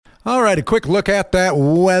All right, a quick look at that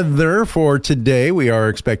weather for today. We are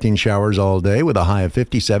expecting showers all day with a high of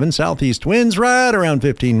 57. Southeast winds right around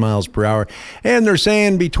 15 miles per hour. And they're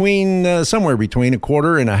saying somewhere between a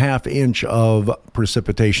quarter and a half inch of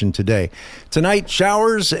precipitation today. Tonight,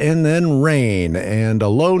 showers and then rain. And a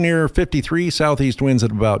low near 53. Southeast winds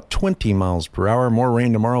at about 20 miles per hour. More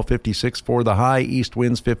rain tomorrow, 56 for the high. East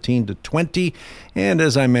winds 15 to 20. And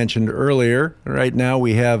as I mentioned earlier, right now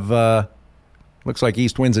we have... looks like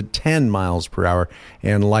east winds at 10 miles per hour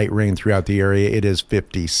and light rain throughout the area. It is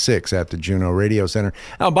 56 at the Juneau Radio Center.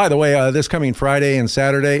 Now, by the way, this coming Friday and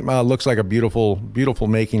Saturday looks like a beautiful, beautiful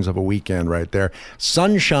makings of a weekend right there.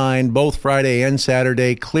 Sunshine both Friday and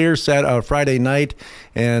Saturday. Clear Friday night,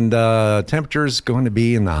 and temperatures going to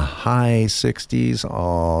be in the high 60s.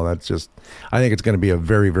 Oh, I think it's going to be a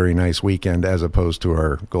very, very nice weekend as opposed to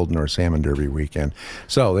our Golden or Salmon Derby weekend.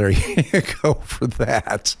 So there you go for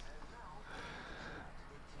that.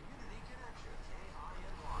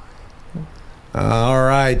 All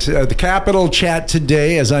right. The Capital Chat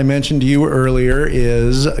today, as I mentioned to you earlier,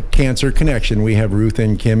 is Cancer Connection. We have Ruth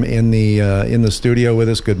and Kim in the studio with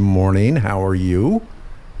us. Good morning. How are you?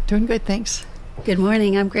 Doing good, thanks. Good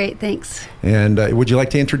morning. I'm great, thanks. And would you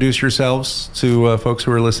like to introduce yourselves to folks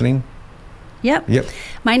who are listening? Yep. Yep.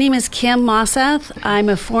 My name is Kim Mossath. I'm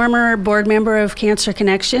a former board member of Cancer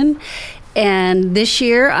Connection. And this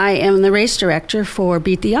year, I am the race director for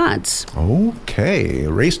Beat the Odds. Okay,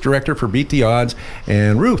 race director for Beat the Odds.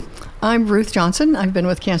 And Ruth? I'm Ruth Johnson. I've been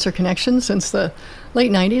with Cancer Connection since the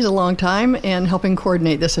late 90s, a long time, and helping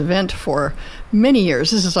coordinate this event for many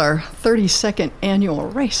years. This is our 32nd annual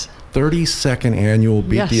race. 32nd annual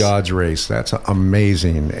Beat the Odds race. That's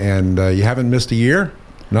amazing. And you haven't missed a year?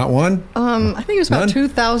 Not one? I think it was about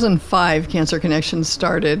 2005 Cancer Connection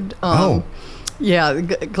started. Yeah,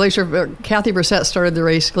 Kathy Brissett started the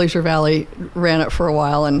race. Glacier Valley ran it for a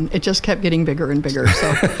while, and it just kept getting bigger and bigger.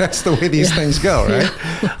 So that's the way these things go, right?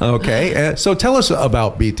 Yeah. Okay, so tell us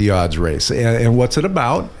about Beat the Odds race and what's it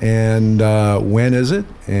about, and when is it,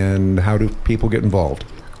 and how do people get involved?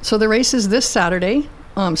 So the race is this Saturday.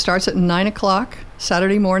 Starts at 9 o'clock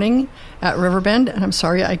Saturday morning at Riverbend, and I'm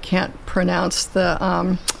sorry I can't pronounce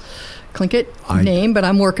the Tlingit name, but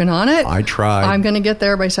I'm working on it. I tried. I'm going to get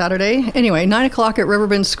there by Saturday. Anyway, 9 o'clock at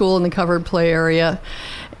Riverbend School in the covered play area.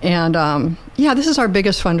 And this is our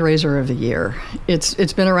biggest fundraiser of the year.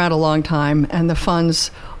 It's been around a long time, and the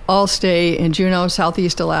funds all stay in Juneau,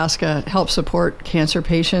 Southeast Alaska, help support cancer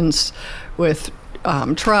patients with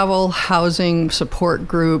travel, housing, support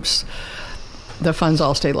groups. The funds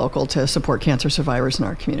all stay local to support cancer survivors in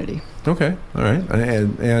our community. Okay, all right.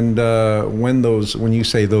 And when you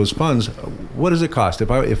say those funds, what does it cost?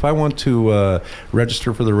 If I want to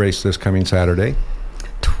register for the race this coming Saturday?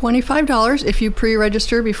 $25 if you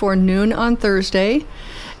pre-register before noon on Thursday.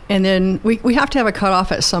 And then we have to have a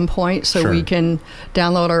cutoff at some point so we can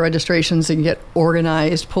download our registrations and get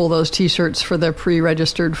organized, pull those T-shirts for the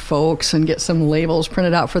pre-registered folks and get some labels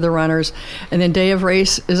printed out for the runners. And then day of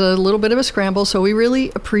race is a little bit of a scramble, so we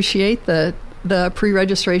really appreciate the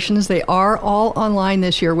pre-registrations. They are all online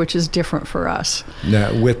this year, which is different for us.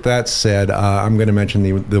 Now, with that said, I'm going to mention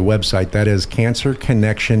the website. That is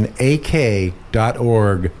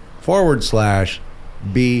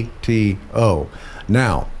cancerconnectionak.org/BTO.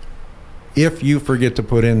 Now, if you forget to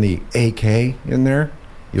put in the AK in there,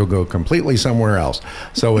 you'll go completely somewhere else.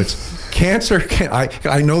 So it's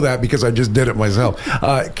I know that because I just did it myself.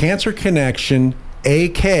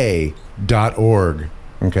 cancerconnectionak.org.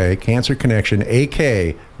 Okay,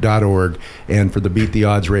 cancerconnectionak.org. And for the Beat the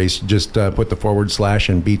Odds race, just put the /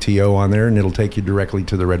 and BTO on there, and it'll take you directly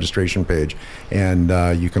to the registration page. And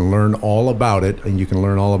you can learn all about it, and you can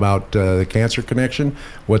learn all about the Cancer Connection,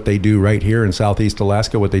 what they do right here in Southeast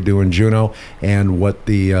Alaska, what they do in Juneau, and what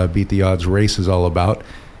the Beat the Odds race is all about.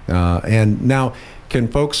 And now, can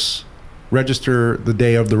folks register the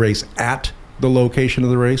day of the race at the location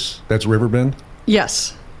of the race? That's Riverbend?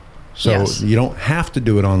 Yes. So you don't have to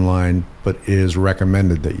do it online, but it is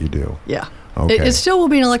recommended that you do. Yeah. Okay. It still will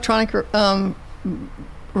be an electronic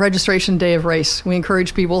registration day of race. We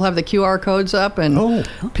encourage people to have the QR codes up, and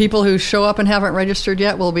people who show up and haven't registered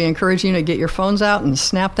yet, we'll be encouraging you to get your phones out and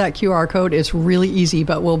snap that QR code. It's really easy,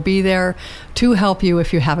 but we'll be there to help you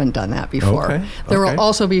if you haven't done that before. Okay. There will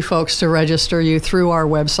also be folks to register you through our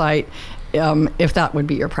website, if that would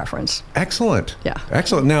be your preference. Excellent. Yeah.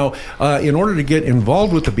 Excellent. Now, in order to get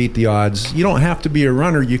involved with the Beat the Odds, you don't have to be a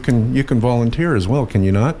runner. You can volunteer as well, can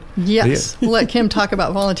you not? Yes. We'll let Kim talk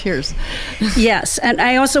about volunteers. Yes. And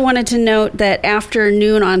I also wanted to note that after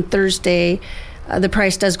noon on Thursday, the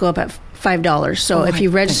price does go up at $5. So if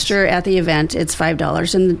you register at the event, it's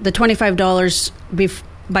 $5. And the $25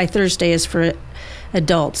 by Thursday is for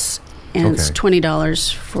adults, and it's Okay.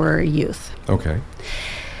 $20 for youth. Okay.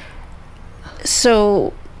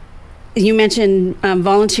 So you mentioned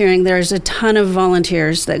volunteering. There's a ton of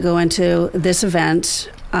volunteers that go into this event,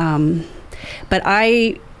 but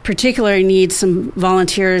I particularly need some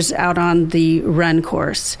volunteers out on the run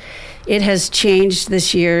course. It has changed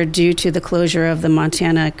this year due to the closure of the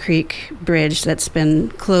Montana Creek Bridge that's been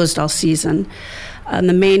closed all season.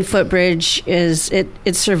 The main footbridge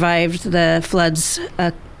it survived the floods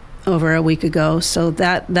over a week ago, so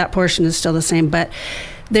that portion is still the same, but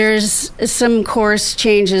there's some course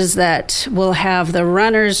changes that will have the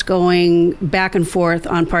runners going back and forth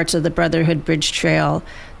on parts of the Brotherhood Bridge Trail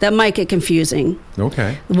that might get confusing.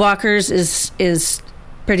 Okay. Walkers is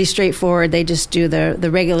pretty straightforward. They just do the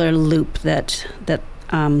regular loop that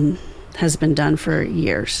has been done for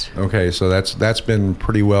years. Okay, so that's been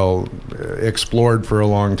pretty well explored for a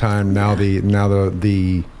long time. Now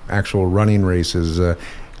the actual running race is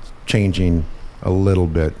changing a little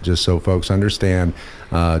bit, just so folks understand.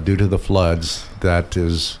 Due to the floods, that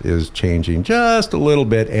is changing just a little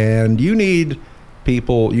bit, and you need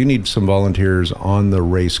some volunteers on the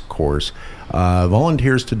race course.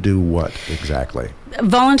 Volunteers to do what exactly?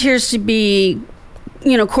 Volunteers to be,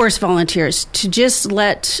 course volunteers, to just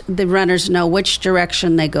let the runners know which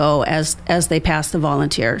direction they go as they pass the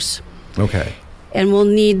volunteers. Okay. And we'll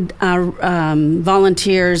need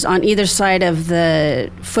volunteers on either side of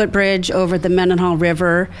the footbridge over the Mendenhall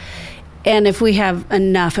River. And if we have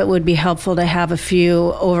enough, it would be helpful to have a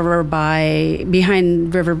few over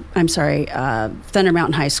behind Thunder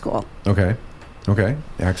Mountain High School. Okay.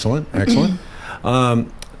 Excellent.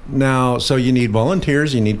 Now, so you need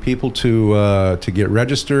volunteers. You need people to get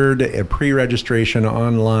registered. A pre-registration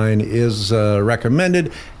online is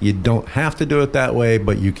recommended. You don't have to do it that way,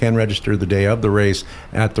 but you can register the day of the race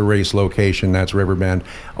at the race location. That's Riverbend.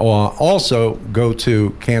 Also, go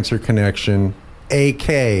to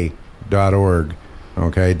cancerconnectionak.org.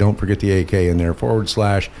 Okay, don't forget the AK in there,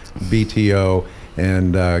 /BTO,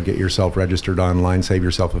 and get yourself registered online. Save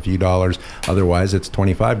yourself a few dollars. Otherwise, it's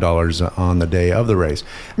 $25 on the day of the race.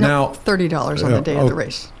 No, $30 on the day of the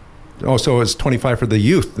race. Oh, so it's $25 for the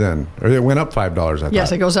youth then? Or it went up $5, I thought.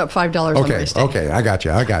 Yes, it goes up $5 on the race day. Okay, I got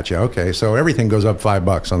you. Okay, so everything goes up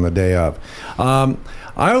 $5 on the day of.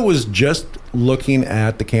 I was just looking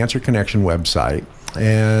at the Cancer Connection website,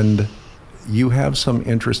 and you have some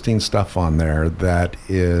interesting stuff on there that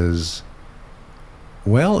is,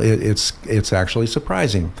 well, it's actually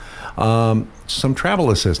surprising. Some travel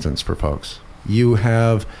assistance for folks. You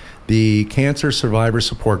have the Cancer Survivor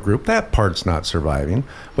Support Group. That part's not surviving,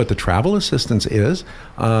 but the travel assistance is.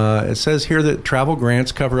 It says here that travel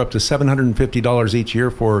grants cover up to $750 each year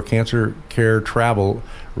for cancer care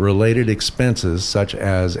travel-related expenses, such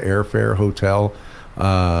as airfare, hotel,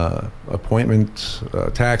 appointments,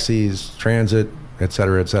 taxis, transit, et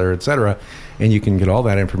cetera. And you can get all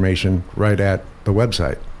that information right at the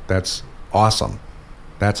website. That's awesome.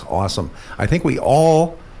 I think we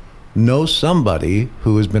all know somebody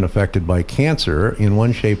who has been affected by cancer in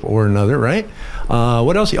one shape or another, right?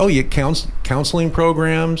 What else? Oh, you counseling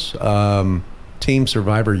programs, Team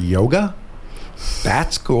Survivor Yoga.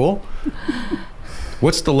 That's cool.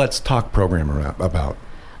 What's the Let's Talk program about?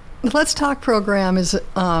 The Let's Talk program is...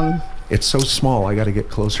 It's so small, I got to get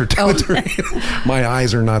closer to it. My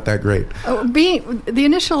eyes are not that great. The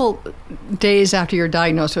initial days after you're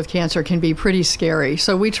diagnosed with cancer can be pretty scary.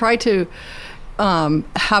 So we try to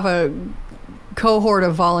have a cohort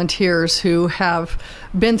of volunteers who have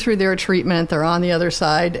been through their treatment, they're on the other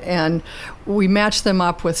side, and we match them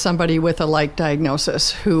up with somebody with a like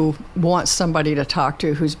diagnosis who wants somebody to talk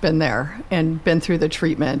to who's been there and been through the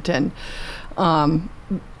treatment. And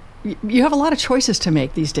you have a lot of choices to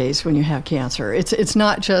make these days when you have cancer. It's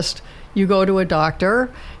not just you go to a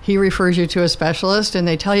doctor, he refers you to a specialist, and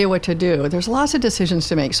they tell you what to do. There's lots of decisions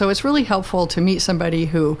to make. So it's really helpful to meet somebody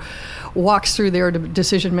who walks through their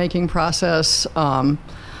decision-making process,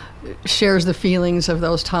 shares the feelings of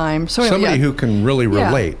those times. So somebody who can really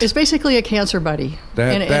relate. Yeah, it's basically a cancer buddy,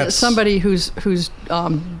 and it's somebody who's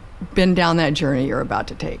been down that journey you're about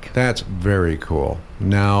to take. That's very cool.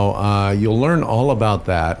 Now, you'll learn all about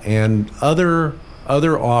that and other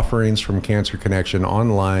offerings from Cancer Connection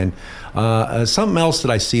online. Something else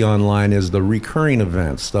that I see online is the recurring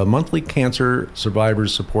events, the monthly Cancer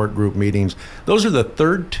Survivors Support Group meetings. Those are the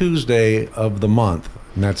third Tuesday of the month,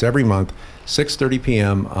 and that's every month, 6:30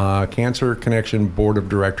 p.m. Cancer Connection Board of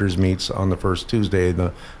Directors meets on the first Tuesday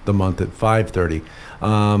of the month at 5:30.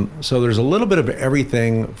 So there's a little bit of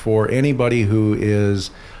everything for anybody who is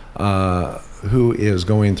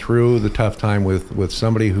going through the tough time with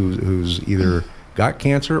somebody who's either got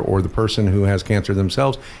cancer or the person who has cancer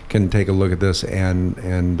themselves can take a look at this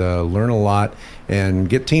and learn a lot and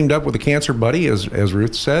get teamed up with a cancer buddy, as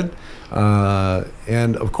Ruth said.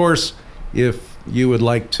 And of course, if you would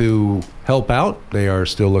like to help out, they are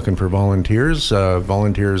still looking for volunteers,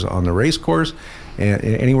 volunteers on the race course. And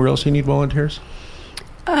anywhere else you need volunteers?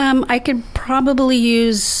 I could probably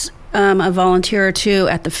use a volunteer or two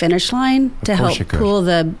at the finish line to help pull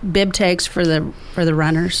the bib tags for the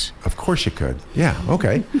runners. Of course you could. Yeah,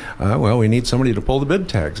 okay. Well, we need somebody to pull the bib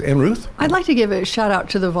tags. And Ruth? I'd like to give a shout out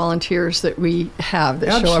to the volunteers that we have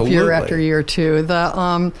that show up year after year, too.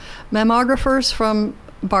 The mammographers from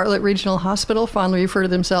Bartlett Regional Hospital fondly refer to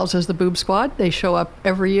themselves as the Boob Squad. They show up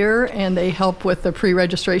every year, and they help with the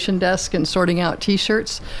pre-registration desk and sorting out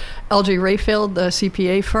T-shirts. LG Rayfield, the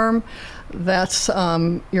CPA firm, that's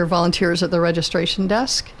your volunteers at the registration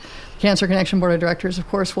desk. Cancer Connection Board of Directors, of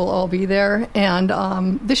course, will all be there. And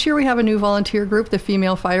this year we have a new volunteer group, the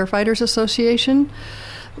Female Firefighters Association.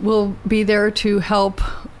 Will be there to help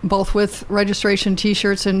both with registration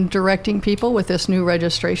T-shirts and directing people with this new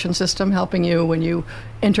registration system, helping you when you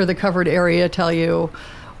enter the covered area, tell you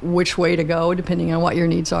which way to go depending on what your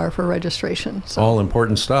needs are for registration. So, all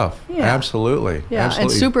important stuff. Yeah. Absolutely. Yeah,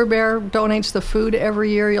 absolutely. And Super Bear donates the food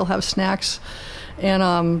every year. You'll have snacks.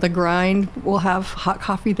 And the Grind will have hot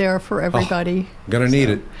coffee there for everybody. Gonna need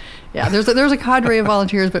it. Yeah, there's a cadre of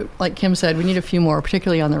volunteers, but like Kim said, we need a few more,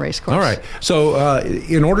 particularly on the race course. All right. So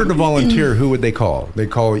in order to volunteer, who would they call? They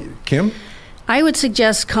call Kim? I would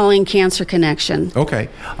suggest calling Cancer Connection. Okay.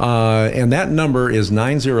 And that number is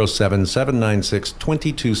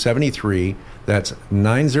 907-796-2273. That's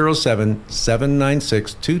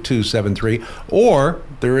 907-796-2273. Or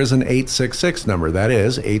there is an 866 number. That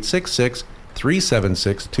is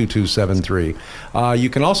 866-376-2273. You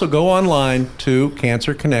can also go online to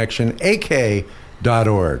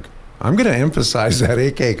cancerconnectionak.org. I'm going to emphasize that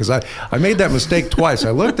AK because I made that mistake twice. I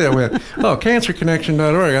looked at it and went,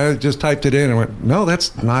 cancerconnection.org. I just typed it in and went, no,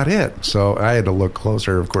 that's not it. So I had to look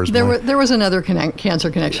closer, of course. There was another Cancer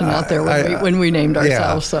Connection out there when we named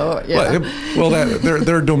ourselves. So, yeah. Well,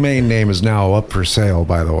 their domain name is now up for sale,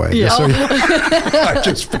 by the way. Yeah. So, I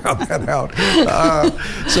just found that out.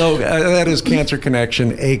 So that is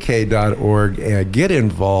cancerconnectionak.org. Get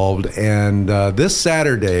involved. And this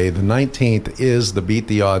Saturday, the 19th, is the Beat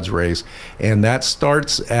the Odds race. And that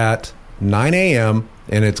starts at 9 a.m.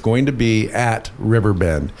 and it's going to be at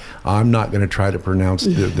Riverbend. I'm not going to try to pronounce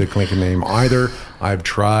the clinking name either. I've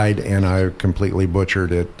tried and I completely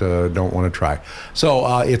butchered it. Don't want to try.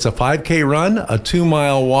 So it's a 5K run, a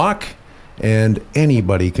 2-mile walk, and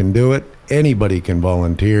anybody can do it. Anybody can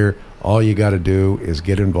volunteer. All you got to do is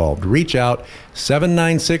get involved. Reach out.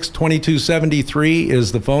 796-2273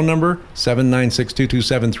 is the phone number,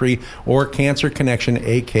 796-2273, or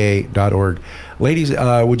cancerconnectionak.org. Ladies,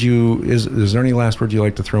 is there any last words you'd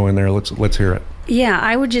like to throw in there? Let's hear it. Yeah,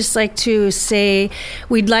 I would just like to say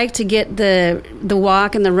we'd like to get the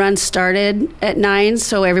walk and the run started at 9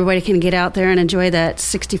 so everybody can get out there and enjoy that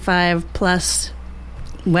 65-plus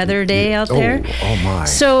weather day out there. Oh my.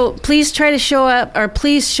 So please try to show up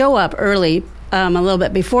early, a little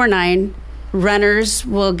bit before 9. Runners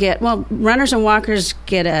and walkers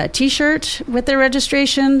get a T-shirt with their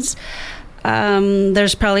registrations.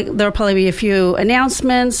 There'll probably be a few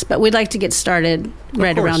announcements, but we'd like to get started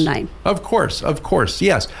around 9. Of course,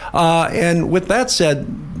 yes. And with that said,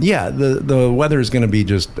 yeah, the weather is going to be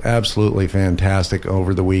just absolutely fantastic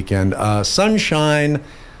over the weekend. Sunshine.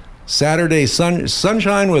 Saturday,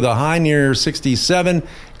 sunshine with a high near 67.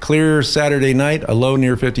 Clear Saturday night, a low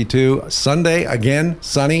near 52. Sunday, again,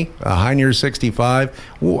 sunny, a high near 65.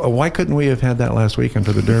 Why couldn't we have had that last weekend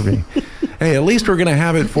for the Derby? Hey, at least we're going to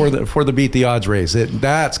have it for the Beat the Odds race.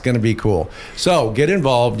 That's going to be cool. So get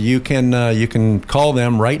involved. You can call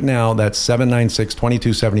them right now. That's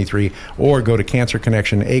 796-2273, or go to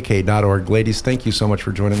cancerconnectionak.org. Ladies, thank you so much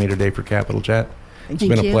for joining me today for Capital Chat. It's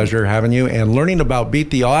been a pleasure having you and learning about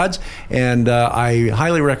Beat the Odds. And I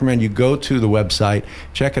highly recommend you go to the website,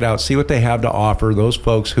 check it out, see what they have to offer. Those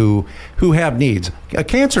folks who have needs. A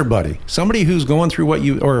cancer buddy, somebody who's going through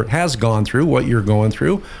has gone through what you're going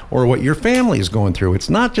through or what your family is going through. It's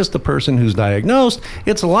not just the person who's diagnosed.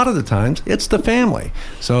 It's a lot of the times, it's the family.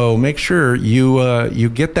 So make sure you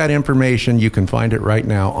get that information. You can find it right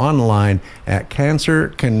now online at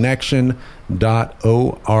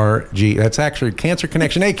cancerconnection.org. That's actually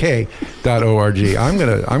cancerconnectionak.org.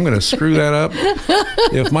 I'm gonna screw that up.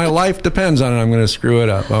 If my life depends on it, I'm gonna screw it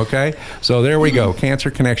up. Okay, so there we go. Cancer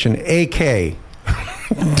Connection AK.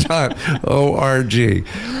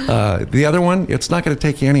 The other one, it's not going to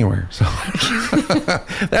take you anywhere. So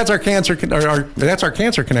that's our cancer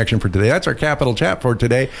connection for today. That's our capital chat for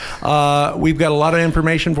today. We've got a lot of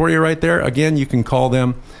information for you right there. Again, you can call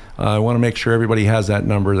them. I want to make sure everybody has that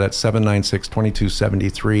number. That's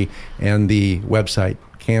 796-2273, and the website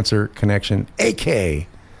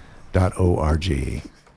cancerconnectionak.org.